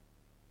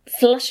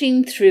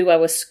Flashing through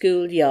our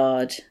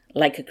schoolyard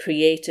like a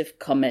creative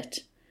comet,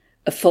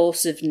 a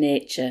force of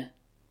nature,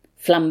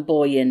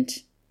 flamboyant,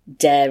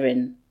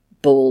 daring,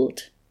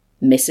 bold,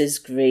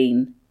 Mrs.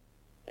 Green.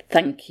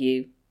 Thank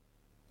you.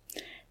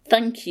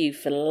 Thank you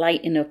for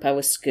lighting up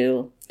our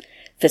school,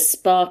 for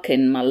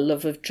sparking my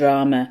love of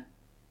drama.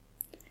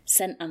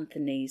 St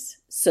Anthony's,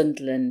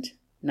 Sunderland,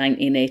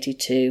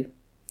 1982.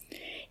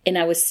 In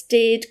our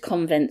staid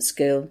convent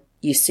school,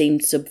 you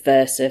seemed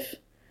subversive,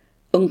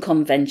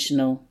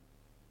 unconventional,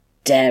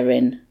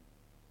 daring.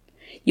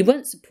 You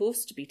weren't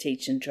supposed to be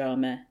teaching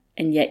drama,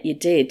 and yet you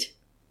did.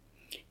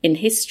 In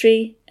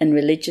history and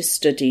religious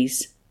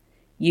studies,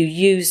 you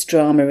used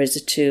drama as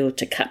a tool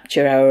to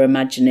capture our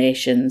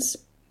imaginations.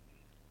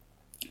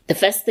 The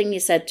first thing you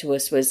said to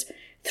us was,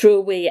 throw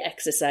away your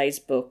exercise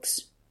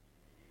books.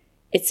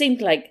 It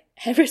seemed like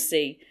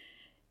heresy.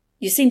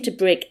 You seemed to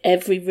break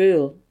every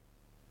rule.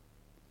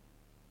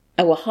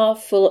 Our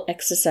half-full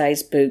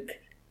exercise book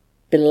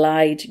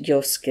belied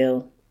your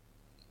skill.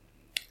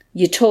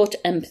 You taught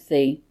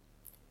empathy,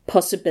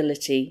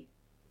 possibility,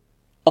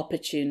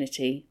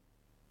 opportunity.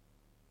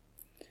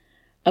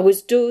 I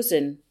was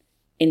dozing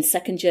in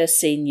second-year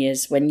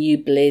seniors when you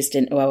blazed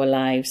into our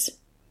lives.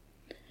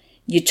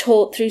 You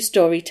taught through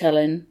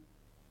storytelling,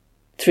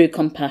 through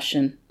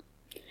compassion,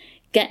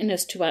 getting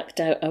us to act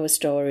out our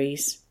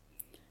stories,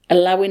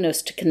 allowing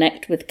us to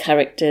connect with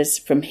characters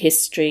from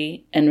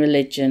history and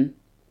religion.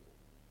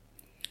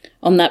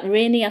 On that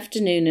rainy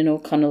afternoon in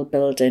O'Connell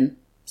Building,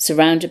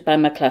 surrounded by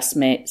my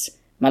classmates,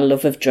 my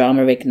love of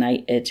drama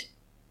ignited.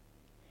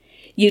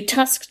 You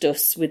tasked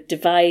us with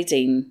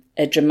devising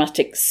a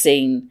dramatic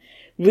scene,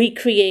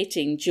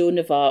 recreating Joan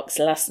of Arc's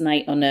Last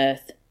Night on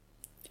Earth.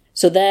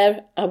 So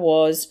there I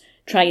was,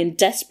 trying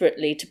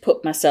desperately to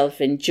put myself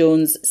in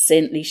Joan's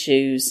saintly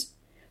shoes.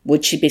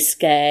 Would she be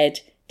scared,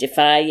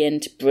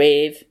 defiant,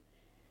 brave?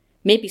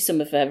 Maybe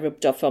some of her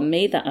rubbed off on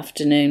me that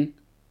afternoon.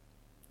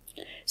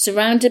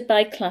 Surrounded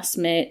by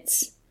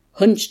classmates,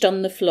 hunched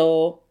on the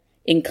floor,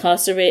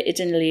 incarcerated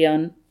in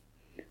Lyon,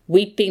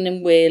 weeping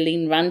and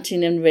wailing,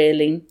 ranting and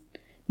railing,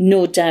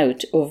 no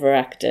doubt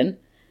overacting.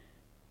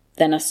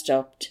 Then I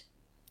stopped,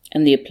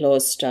 and the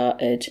applause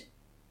started,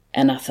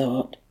 and I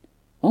thought,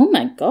 oh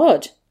my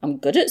God, I'm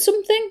good at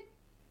something?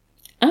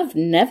 I've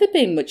never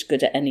been much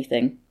good at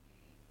anything.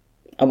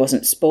 I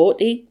wasn't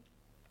sporty,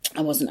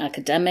 I wasn't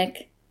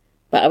academic,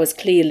 but I was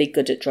clearly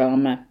good at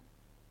drama.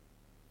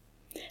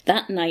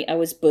 That night I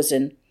was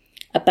buzzing.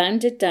 I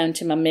bounded down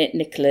to my mate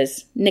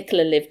Nicola's.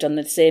 Nicola lived on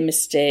the same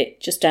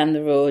estate, just down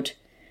the road.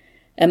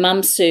 Her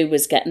mum Sue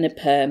was getting a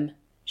perm.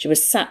 She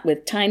was sat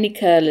with tiny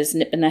curlers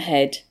nipping her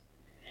head.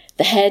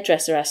 The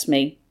hairdresser asked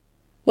me,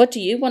 what do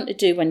you want to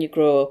do when you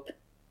grow up?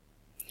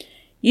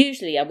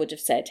 Usually I would have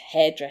said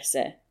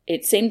hairdresser.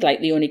 It seemed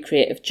like the only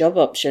creative job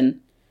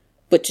option.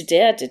 But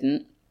today I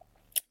didn't.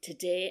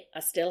 Today I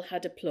still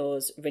had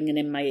applause ringing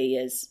in my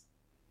ears.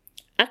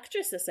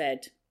 Actress, I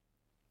said.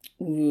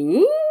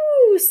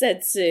 Ooh,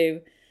 said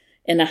Sue,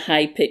 in a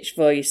high-pitched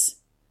voice.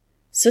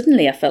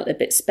 Suddenly I felt a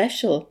bit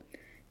special,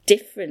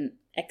 different,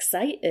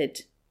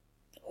 excited,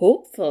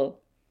 hopeful.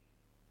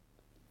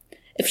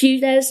 A few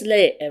years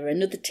later,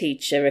 another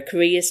teacher, a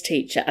careers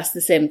teacher, asked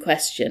the same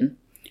question.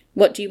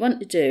 What do you want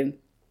to do?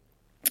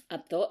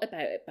 I'd thought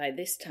about it by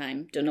this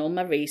time, done all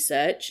my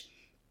research.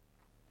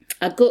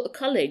 I'd go to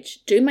college,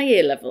 do my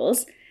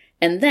A-levels,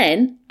 and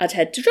then I'd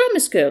head to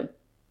drama school.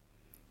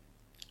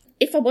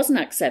 If I wasn't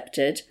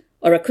accepted,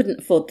 or I couldn't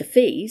afford the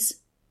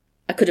fees,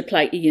 I could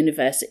apply to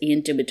university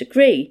and do a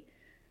degree.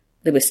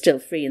 They were still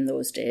free in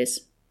those days.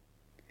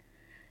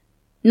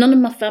 None of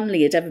my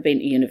family had ever been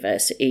to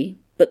university,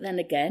 but then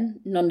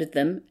again, none of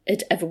them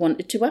had ever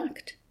wanted to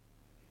act.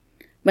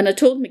 When I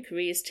told my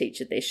careers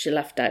teacher this, she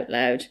laughed out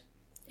loud,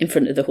 in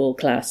front of the whole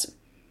class.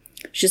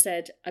 She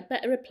said, I'd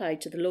better apply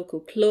to the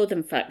local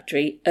clothing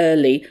factory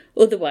early,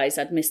 otherwise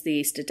I'd miss the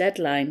Easter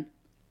deadline.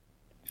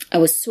 I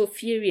was so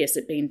furious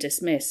at being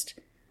dismissed.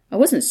 I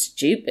wasn't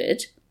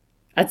stupid.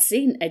 I'd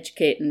seen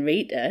Educating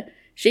Rita.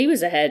 She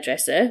was a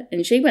hairdresser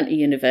and she went to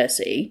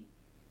university.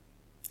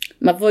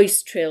 My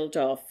voice trailed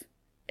off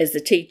as the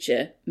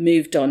teacher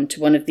moved on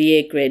to one of the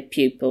A-grade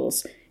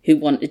pupils who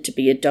wanted to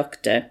be a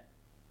doctor.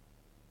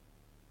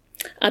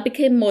 I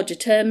became more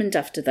determined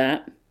after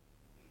that.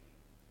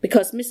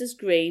 Because, Mrs.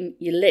 Green,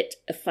 you lit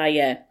a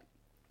fire,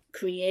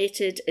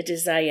 created a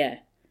desire.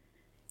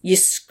 You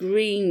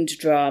screamed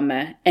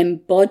drama,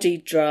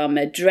 embodied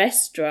drama,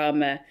 dressed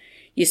drama.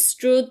 You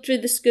strode through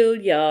the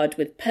schoolyard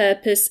with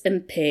purpose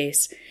and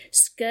pace,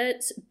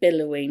 skirts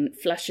billowing,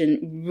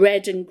 flashing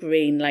red and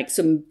green like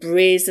some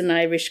brazen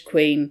Irish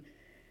queen.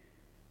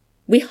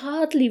 We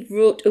hardly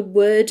wrote a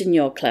word in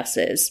your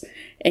classes,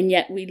 and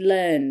yet we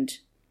learned.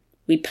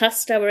 We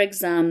passed our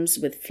exams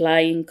with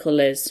flying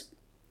colours.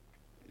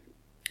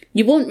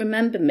 You won't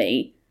remember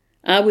me.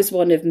 I was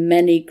one of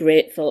many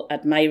grateful,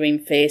 admiring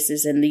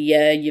faces in the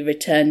year you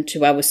returned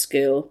to our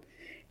school.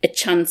 A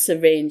chance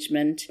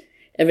arrangement,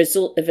 a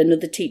result of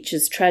another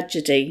teacher's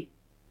tragedy.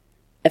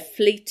 A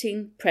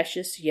fleeting,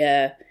 precious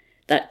year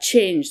that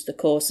changed the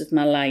course of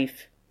my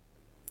life.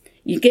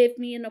 You gave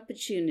me an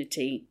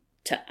opportunity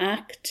to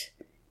act,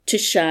 to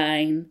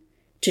shine,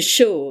 to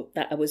show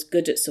that I was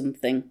good at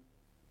something.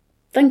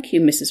 Thank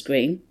you, Mrs.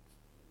 Green.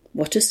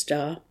 What a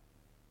star.